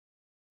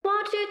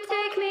Won't you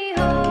take me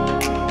home?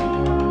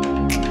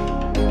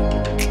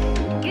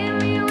 Give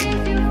me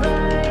wings to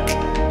fly.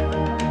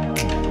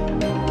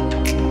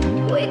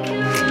 We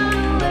can run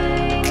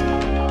away.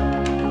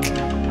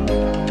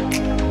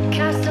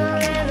 Castle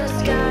in the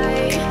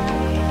sky.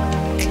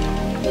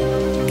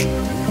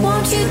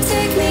 Won't you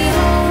take me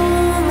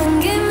home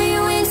and give me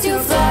wings to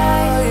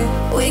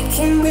fly? We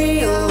can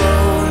be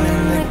alone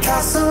in the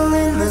castle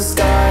in the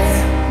sky.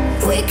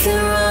 We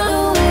can run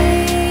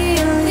away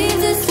and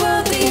leave this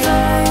world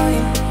behind.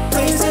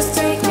 Please just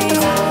take me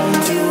home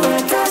to a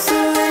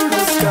castle in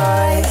the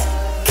sky.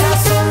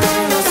 Castle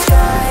in the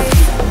sky.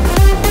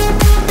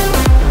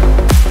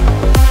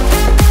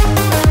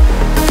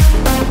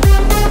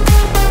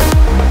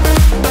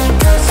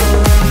 Castle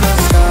in the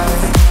sky.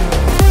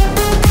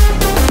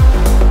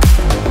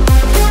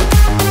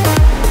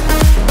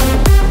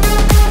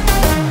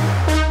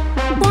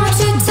 Won't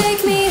you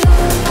take me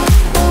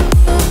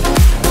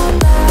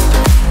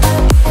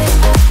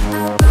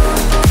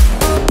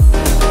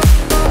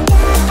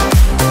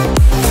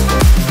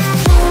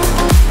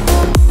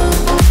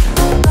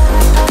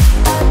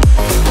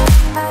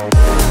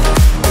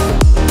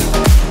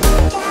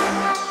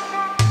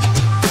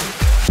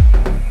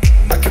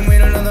I can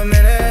wait another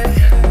minute.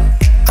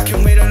 I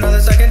can wait another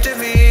second to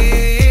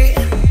be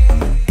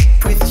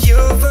with you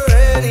for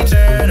an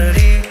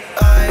eternity.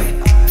 I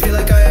feel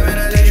like I am in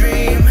a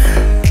daydream.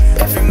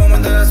 Every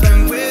moment that I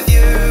spend with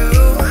you,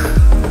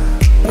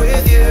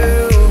 with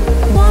you.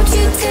 Won't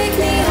you take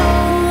me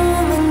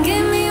home and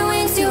give me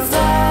wings to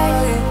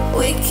fly?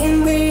 We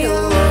can be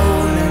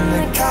alone in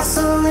the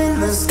castle in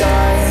the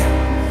sky.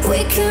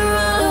 We can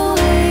run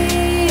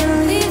away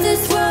and leave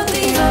this world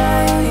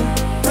behind.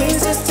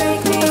 Please just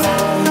take me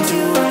home to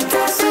a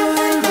castle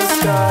in the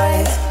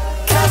sky.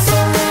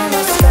 Castle in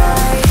the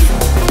sky.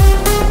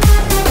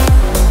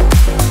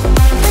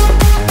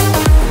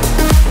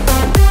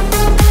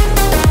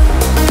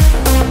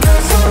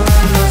 Castle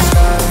in the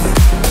sky.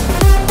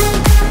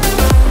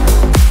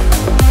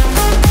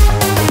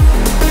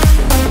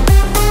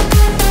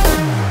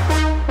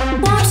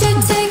 Won't you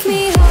take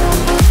me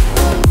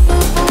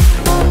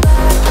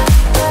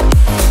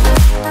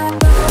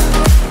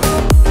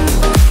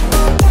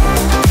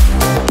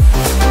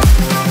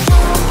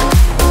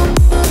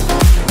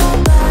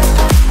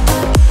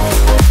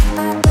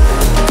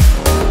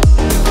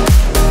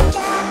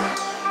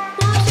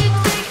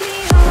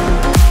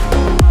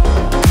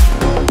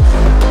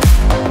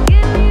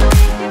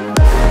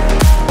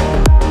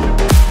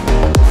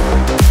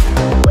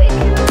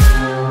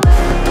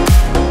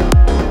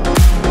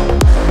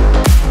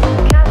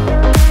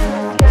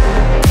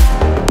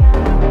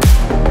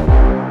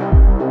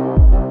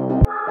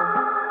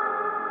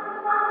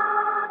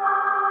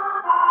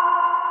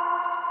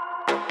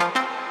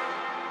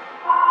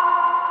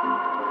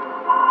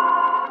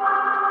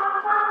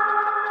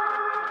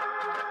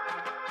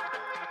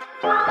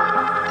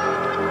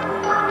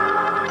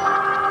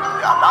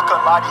Yeah, I'm not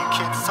gonna lie to you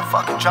kids, it's a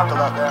fucking jungle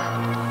out there.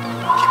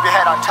 Keep your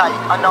head on tight,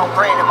 unknown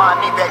brain and mind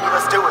me, baby,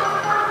 let's do it.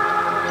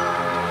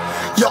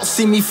 Y'all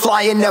see me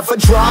flying, never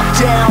drop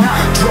down,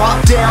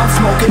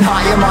 smoking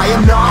high, I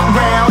am not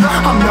round,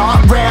 I'm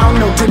not round,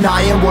 no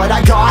denying what I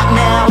got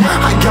now,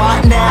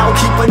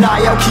 keep an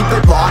eye out, keep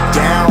it locked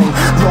down,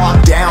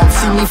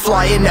 see me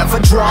flying, never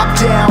drop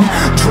down,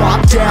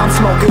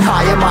 smoking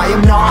high, I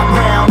am not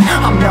round,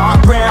 I'm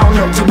not round,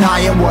 no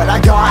denying what I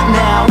got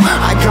now,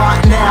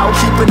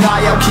 keep an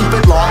eye out, keep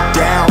it locked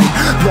down,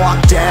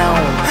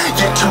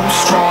 you're too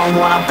strong,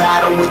 wanna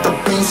battle with the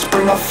beast,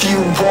 bring a few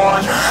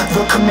on,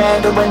 the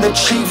commander and the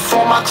chief,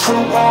 all my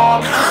crew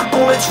on,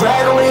 bullets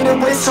rattling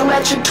and whistle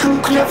at your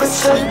toque, never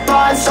sleep,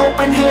 eyes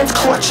open, hands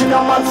clutching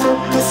on my loop,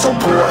 it's a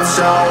war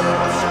zone.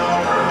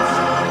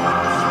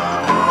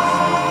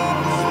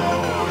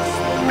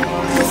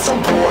 It's a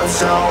war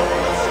zone.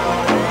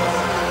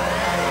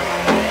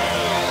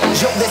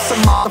 Yo, this a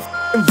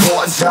motherfucking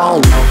war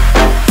zone.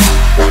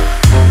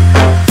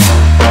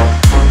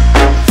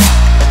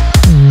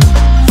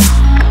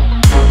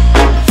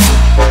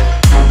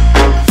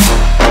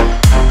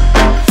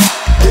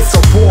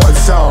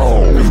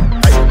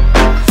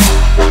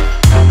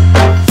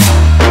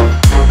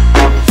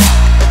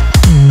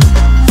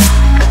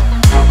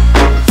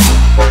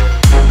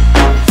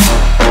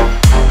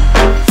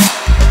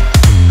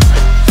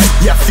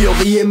 Feel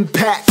the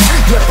impact,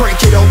 yeah, break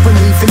it open,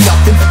 leaving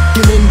nothing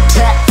f***ing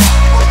intact.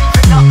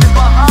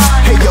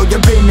 Hey yo, you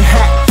been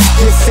hacked,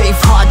 you're safe,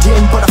 hard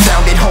in, but I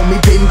found it,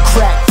 homie, been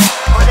cracked.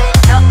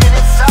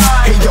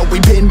 Hey yo, we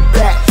been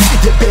back,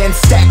 your band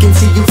stacking,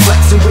 see you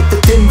flexing with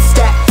the thin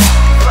stack.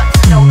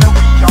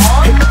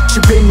 Hey,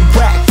 you been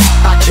whacked,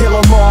 I kill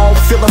 'em all,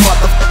 feel a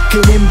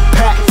motherfucking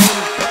impact.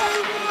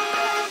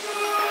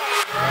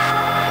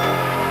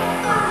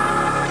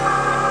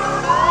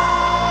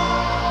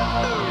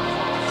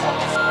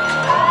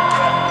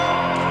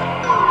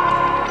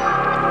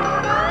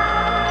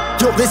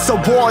 Yo, this a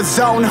war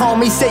zone,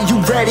 homie. Say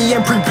you ready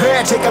and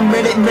prepared. Take a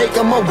minute, make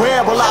them aware.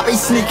 Well, I be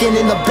sneaking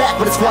in the back,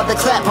 but it's what the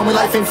clap, homie,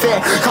 life ain't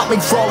fair. Caught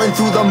me crawling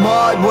through the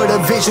mud with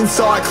a vision,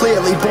 saw it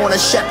clearly. Born a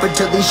shepherd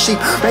to these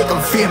sheep, make them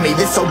fear me.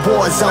 This a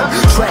war zone,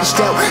 trashed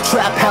out,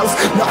 trap house,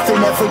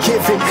 nothing ever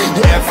given.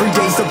 Yeah, every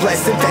day's a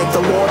blessing, thank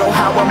the Lord, oh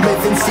how I'm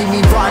living. See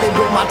me riding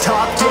with my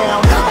top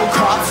down, oh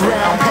cops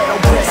round, pedal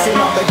pressing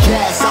on the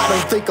gas. I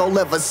don't think I'll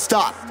ever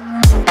stop.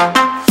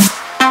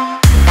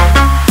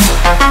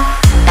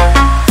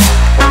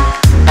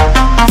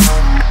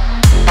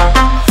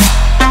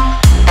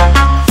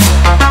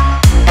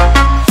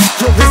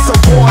 Yo, this a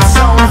war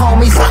zone,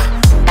 homies.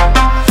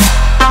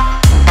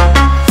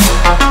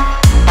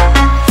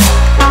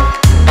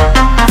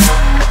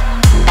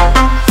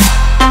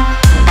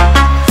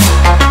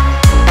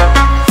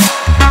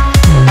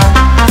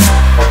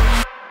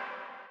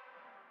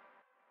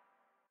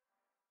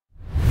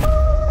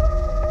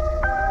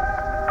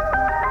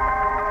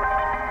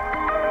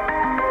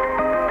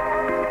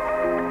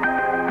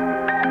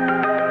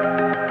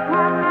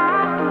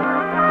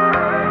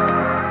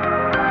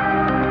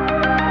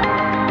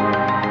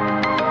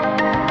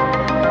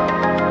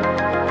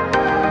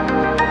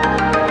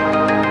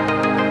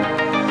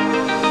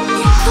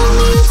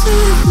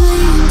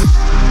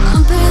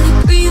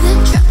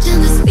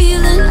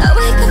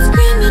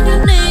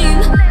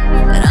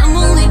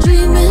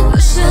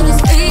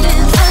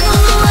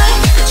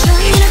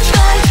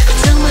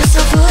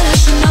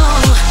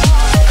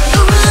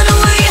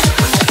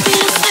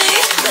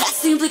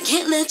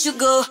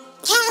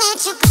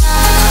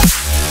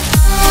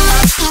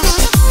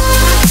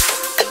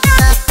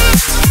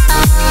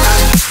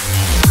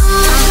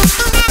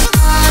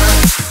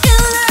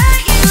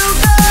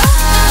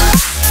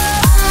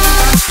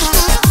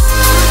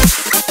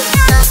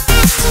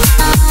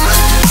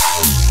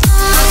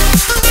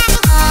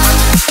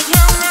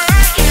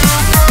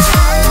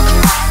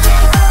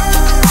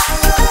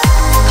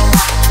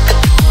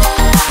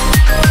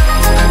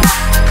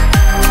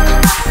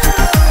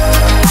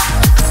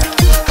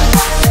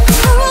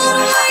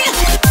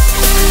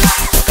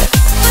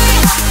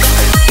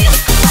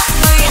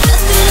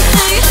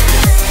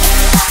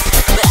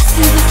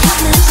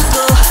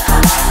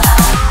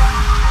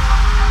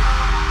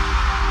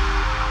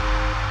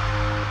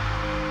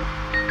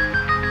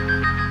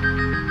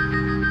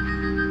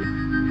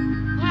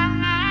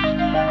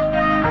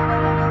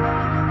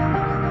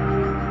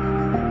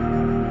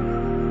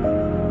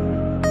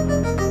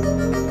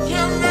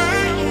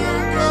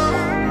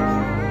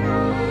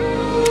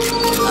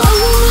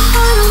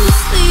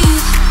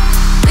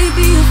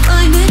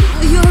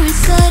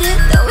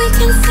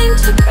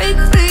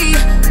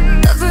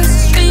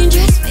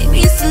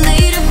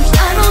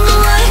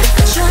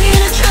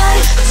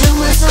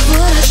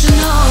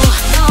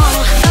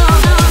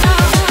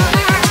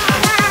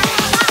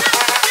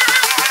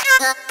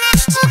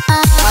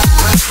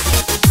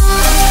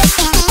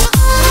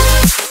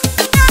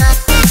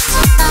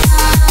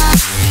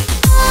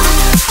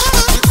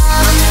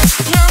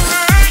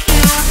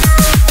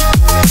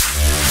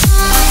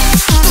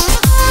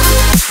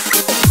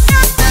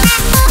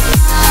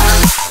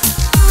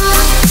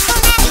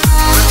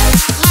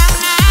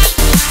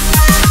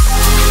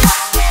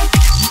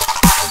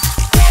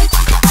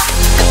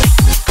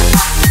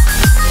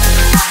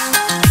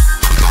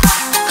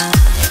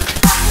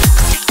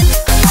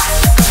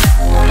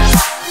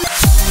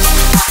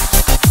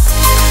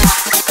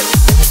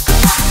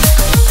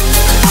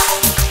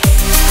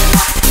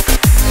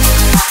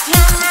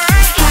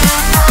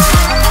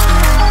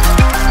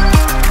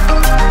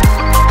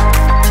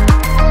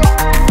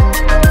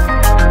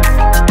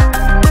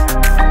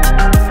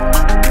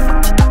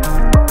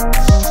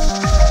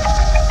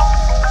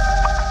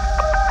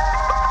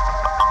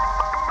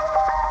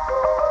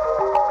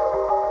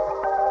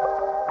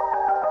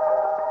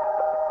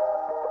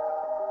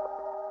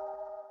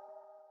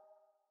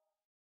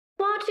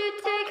 Won't you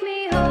take me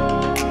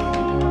home?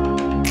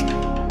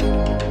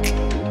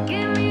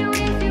 Give me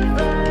wings to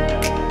fly.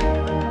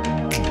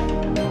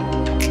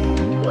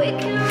 We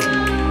can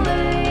run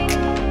away.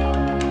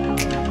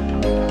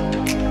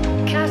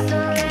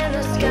 Castle in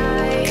the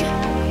sky.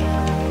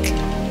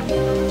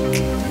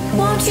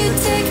 Won't you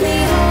take me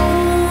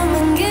home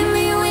and give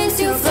me wings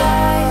to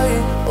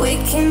fly? We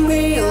can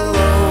be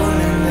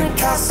alone in the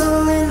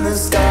castle in the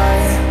sky.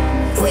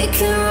 We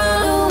can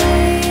run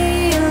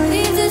away and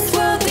leave this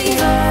world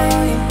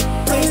behind.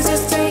 Please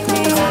just take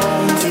me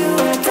home to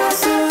a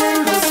castle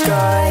in the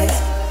sky.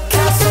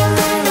 Castle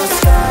in the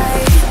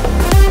sky.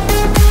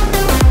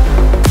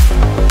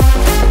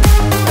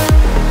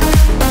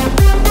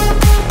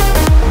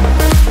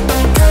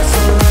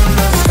 Castle in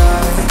the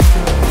sky.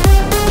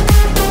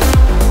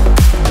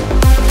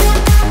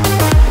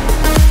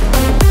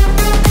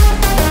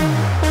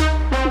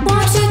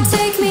 Won't you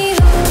take me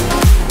home?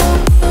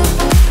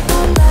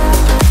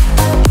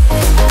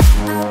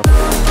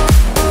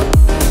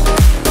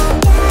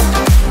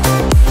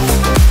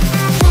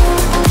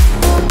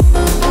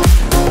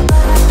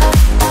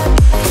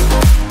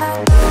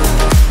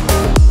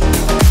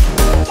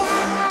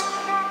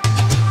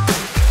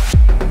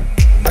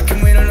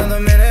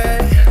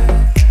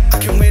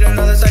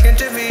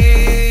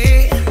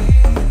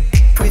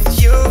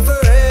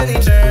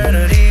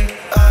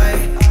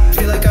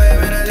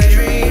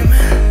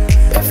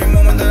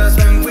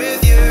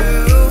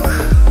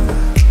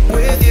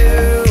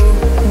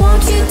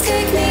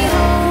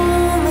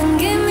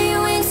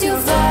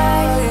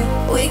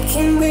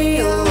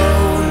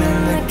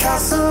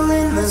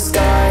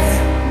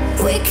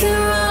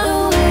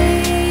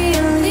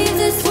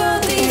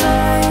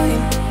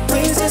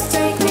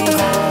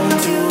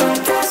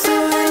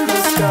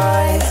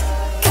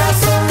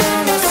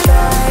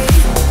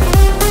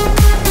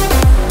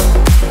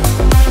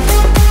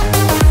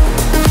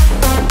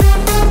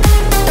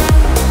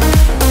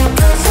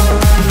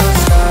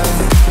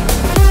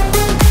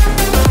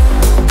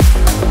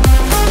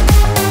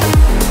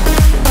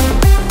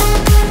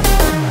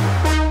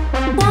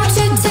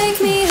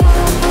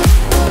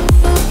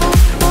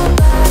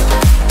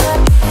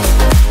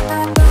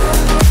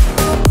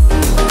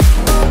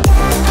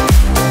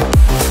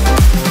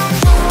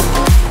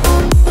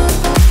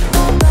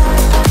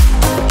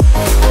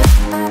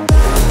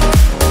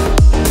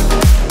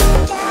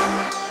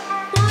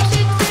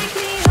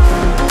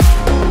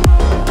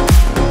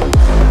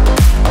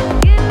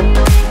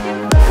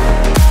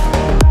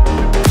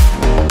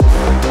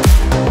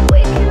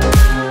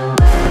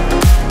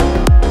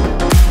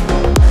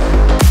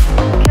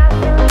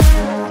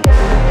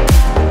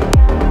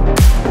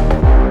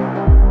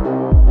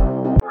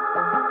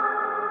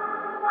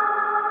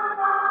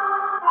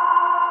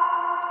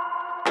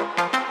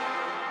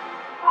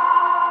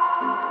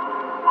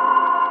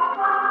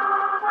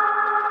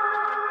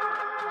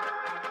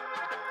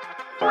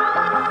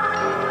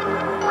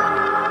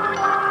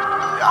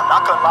 I'm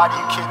not gonna lie to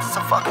you kids, it's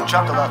a fucking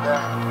jungle out there.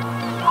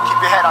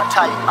 Keep your head on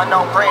tight,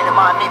 unknown brain and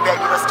mind me,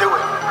 baby, let's do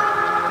it.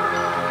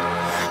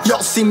 Y'all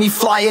see me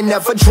flying,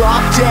 never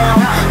drop down,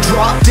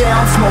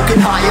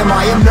 smoking high,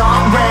 I am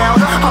not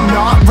round, I'm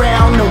not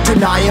round, no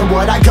denying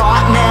what I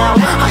got now,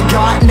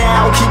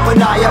 keep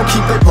an eye out,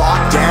 keep it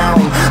locked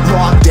down,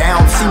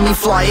 see me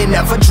flying,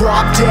 never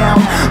drop down,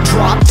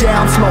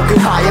 smoking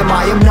high,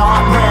 I am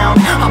not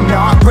round, I'm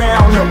not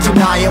round, no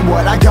denying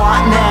what I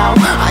got now,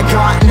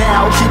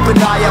 keep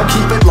an eye out,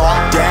 keep it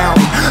locked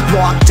down,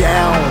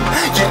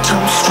 you're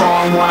too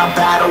strong, wanna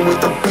battle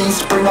with the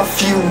beast, bring a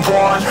few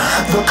on,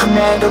 the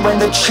commander and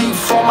the chief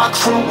for my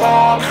crew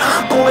on.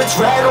 Bullets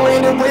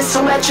rattling and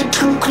whistle at your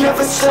toque.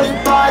 Never sleep,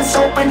 eyes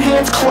open,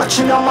 hands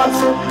clutching on my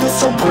loop.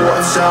 It's a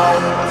war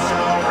zone.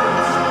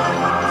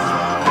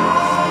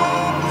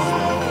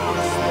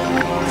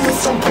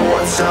 It's a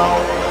war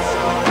zone.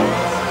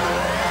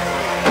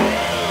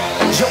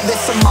 Yo,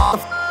 this a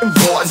motherfucking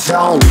war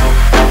zone.